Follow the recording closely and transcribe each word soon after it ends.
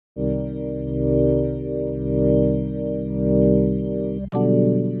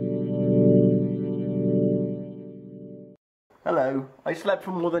know, I slept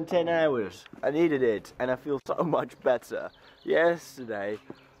for more than 10 hours. I needed it, and I feel so much better. Yesterday,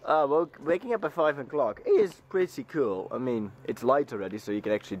 waking up at 5 o'clock is pretty cool. I mean, it's light already, so you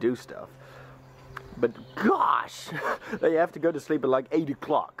can actually do stuff. But gosh, you have to go to sleep at like 8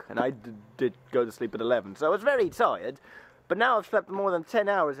 o'clock, and I did go to sleep at 11, so I was very tired. But now I've slept more than 10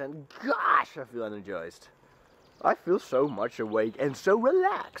 hours, and gosh, I feel energized. I feel so much awake and so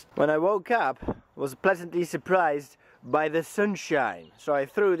relaxed. When I woke up, I was pleasantly surprised by the sunshine. So I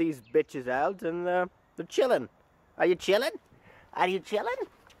threw these bitches out, and they're chilling. Are you chilling? Are you chilling?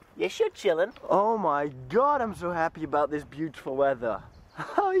 Yes, you're chilling. Oh my God, I'm so happy about this beautiful weather.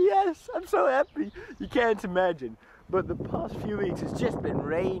 Oh yes, I'm so happy. You can't imagine. But the past few weeks it's just been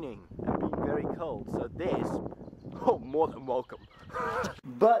raining and being very cold. So this, oh, more than welcome.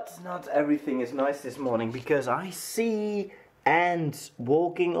 But not everything is nice this morning because I see ants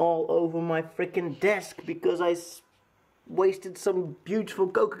walking all over my freaking desk because I wasted some beautiful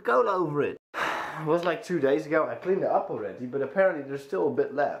Coca-Cola over it. It was like 2 days ago. I cleaned it up already, but apparently there's still a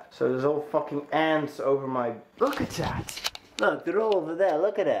bit left. So there's all fucking ants over my... Look at that! Look, they're all over there,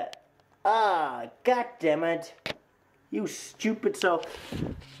 look at that. Ah, god damn it. You stupid so.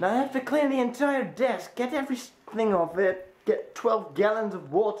 Now I have to clean the entire desk, get everything off it, get 12 gallons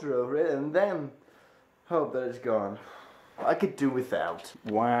of water over it, and then hope that it's gone. I could do without.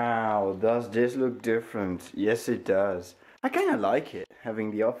 Wow, does this look different? Yes, it does. I kinda like it,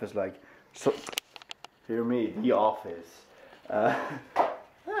 having the office like... So, hear me, the office. I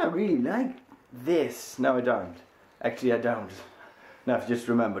really like this. No, I don't. Actually, I don't. No, I've just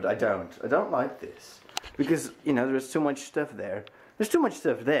remembered, I don't. I don't like this. Because, you know, there's too much stuff there. There's too much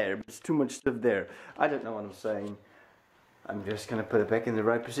stuff there, but there's too much stuff there. I don't know what I'm saying. I'm just gonna put it back in the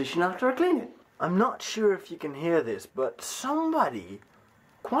right position after I clean it. I'm not sure if you can hear this, but somebody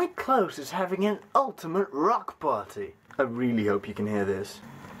quite close is having an ultimate rock party. I really hope you can hear this.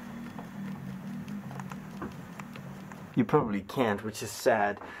 You probably can't, which is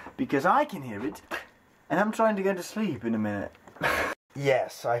sad, because I can hear it. And I'm trying to go to sleep in a minute.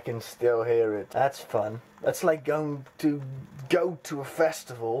 Yes, I can still hear it. That's fun. That's like go to a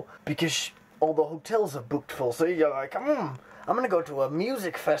festival because all the hotels are booked full. So you're like, I'm gonna go to a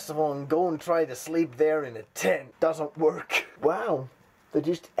music festival and go and try to sleep there in a tent. Doesn't work. Wow, they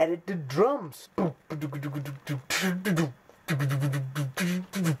just added the drums.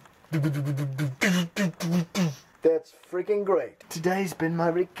 That's freaking great. Today's been my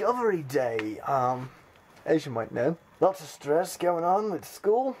recovery day. As you might know, lots of stress going on with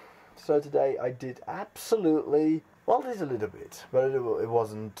school. So today I did absolutely, well, it is a little bit, but it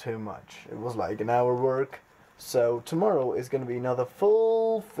wasn't too much. It was like an hour work. So tomorrow is going to be another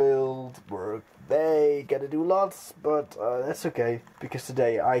fulfilled work day. Gotta do lots, but that's okay. Because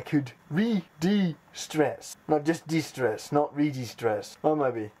today I could de-stress. Not just de-stress, not re-de-stress. Or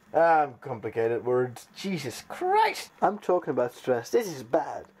maybe. Complicated words. Jesus Christ! I'm talking about stress. This is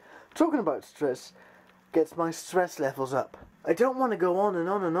bad. Talking about stress gets my stress levels up. I don't want to go on and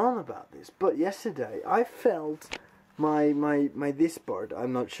on and on about this, but yesterday I felt my this part.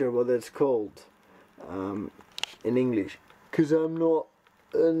 I'm not sure what it's called in English, because I'm not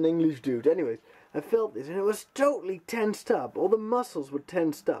an English dude. Anyways, I felt this and it was totally tensed up. All the muscles were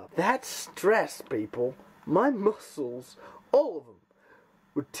tensed up. That's stress, people. My muscles, all of them,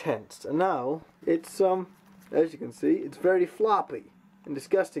 were tensed, and now it's as you can see, it's very floppy and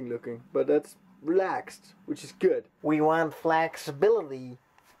disgusting looking, but that's relaxed, which is good. We want flexibility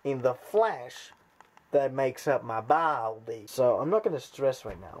in the flesh that makes up my body. So I'm not going to stress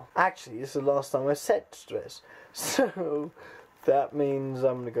right now. Actually, this is the last time I said stress. So that means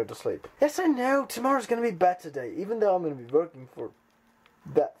I'm going to go to sleep. Yes, I know, tomorrow's going to be a better day, even though I'm going to be working for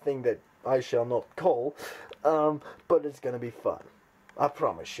that thing that I shall not call. But it's going to be fun. I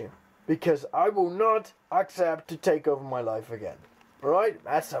promise you. Because I will not accept to take over my life again. Alright?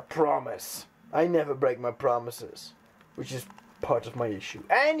 That's a promise. I never break my promises, which is part of my issue.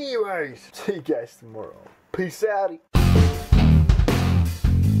 Anyways, see you guys tomorrow. Peace out.